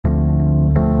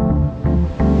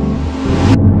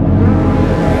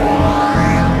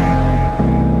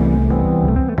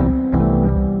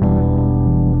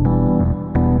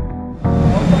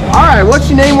what's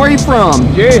your name? Where are you from?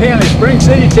 Jerry Henley, Spring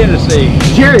City, Tennessee.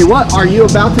 Jerry, what are you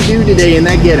about to do today in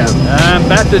that getup? I'm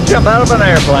about to jump out of an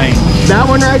airplane. That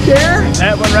one right there?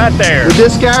 That one right there. With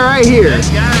this guy right here?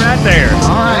 This guy right there.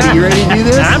 All right, are you ready to do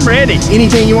this? I'm ready.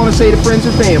 Anything you want to say to friends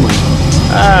or family?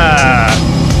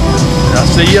 I'll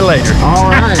see you later.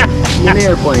 All right, see you in the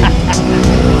airplane.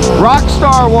 Rock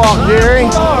star walk, Jerry.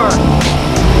 Rock star.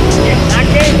 I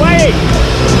can't wait.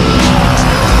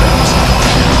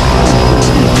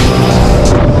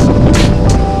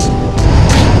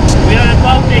 We are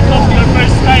about to take off your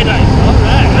first skydive. All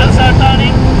right. Wheels are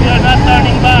turning. We are not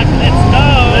turning back. Let's go.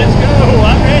 Let's go.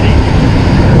 I'm ready.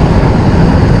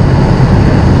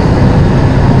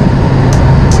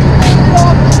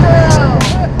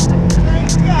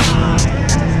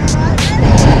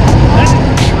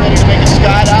 Ready to make a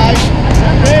skydive?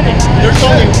 I'm ready. There's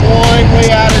only one way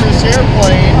out of this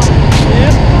airplane.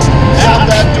 Yep. It's out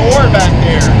that door back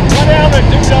there. What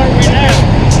altitude are we now?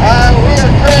 We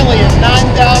are currently at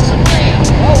 9,000 feet.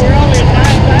 Oh, we're only at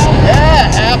 9,000?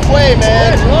 Yeah, halfway,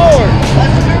 man. Good Lord.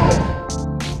 Let's do it.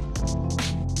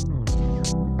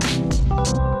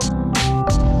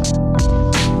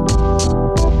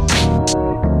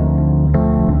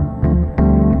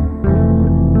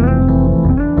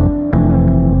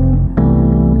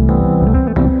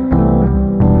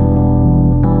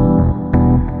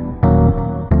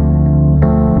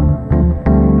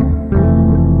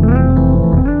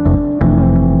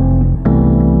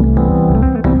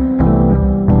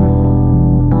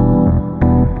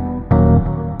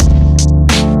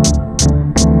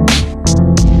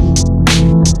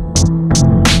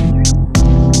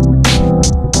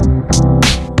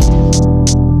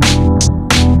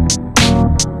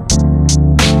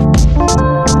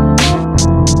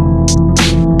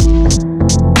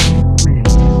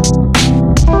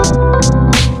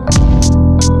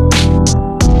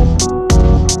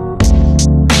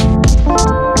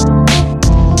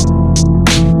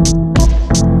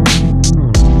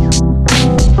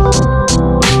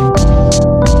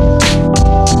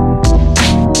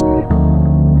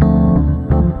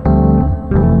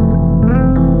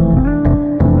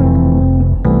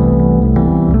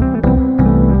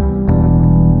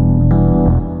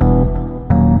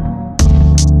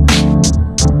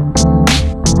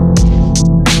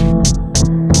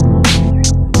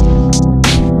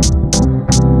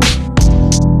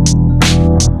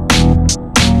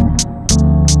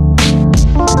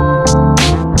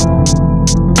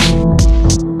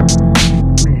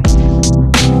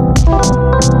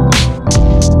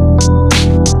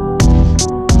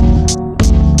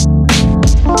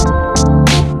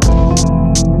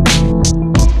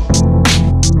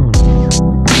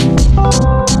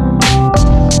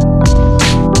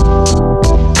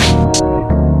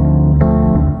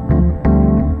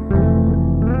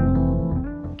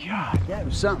 That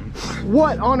was something.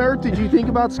 What on earth did you think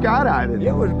about skydiving?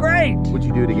 It was great. Would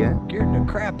you do it again? Scared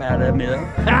the crap out of me though.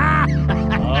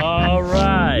 All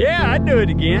right. Yeah, I'd do it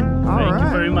again. Thank you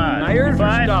very much. My ears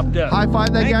are stopped up. High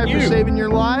five that Thank guy you. for saving your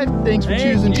life. Thanks for Thank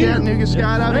choosing you. Chattanooga Yes,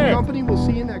 Skydiving sir. Company. We'll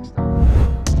see you next time.